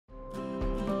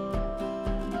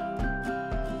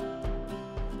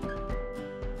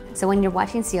So when you're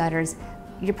watching sea otters,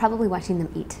 you're probably watching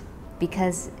them eat,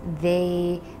 because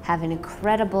they have an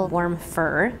incredible warm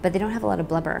fur, but they don't have a lot of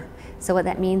blubber. So what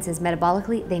that means is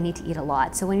metabolically, they need to eat a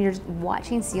lot. So when you're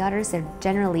watching sea otters, they're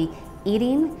generally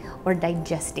eating or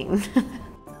digesting.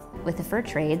 With the fur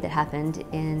trade that happened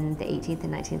in the 18th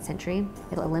and 19th century,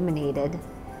 it eliminated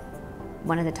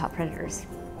one of the top predators,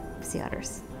 sea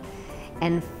otters.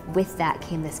 And with that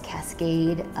came this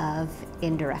cascade of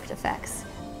indirect effects.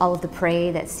 All of the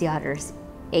prey that sea otters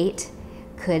ate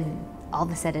could all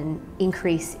of a sudden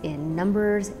increase in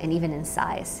numbers and even in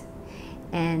size.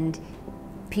 And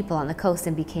people on the coast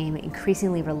then became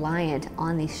increasingly reliant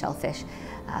on these shellfish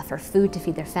for food to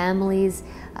feed their families,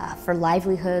 for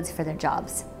livelihoods, for their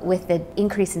jobs. With the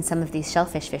increase in some of these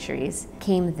shellfish fisheries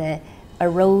came the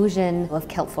erosion of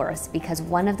kelp forests, because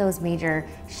one of those major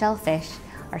shellfish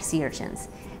are sea urchins.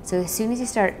 So as soon as you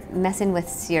start messing with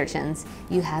sea urchins,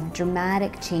 you have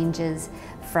dramatic changes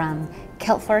from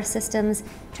kelp forest systems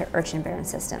to urchin barren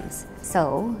systems.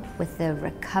 So with the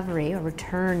recovery or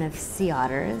return of sea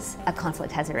otters, a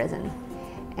conflict has arisen.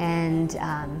 And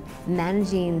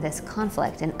managing this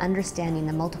conflict and understanding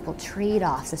the multiple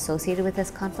trade-offs associated with this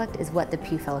conflict is what the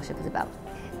Pew Fellowship is about.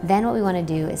 Then what we want to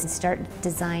do is start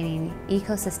designing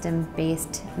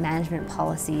ecosystem-based management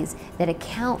policies that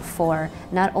account for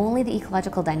not only the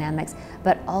ecological dynamics,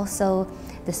 but also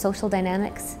the social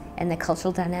dynamics and the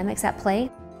cultural dynamics at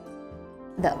play.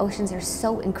 The oceans are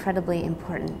so incredibly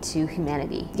important to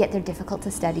humanity, yet they're difficult to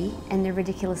study and they're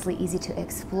ridiculously easy to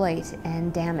exploit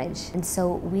and damage. And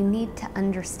so we need to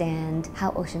understand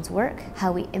how oceans work,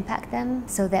 how we impact them,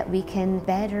 so that we can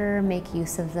better make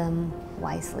use of them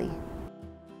wisely.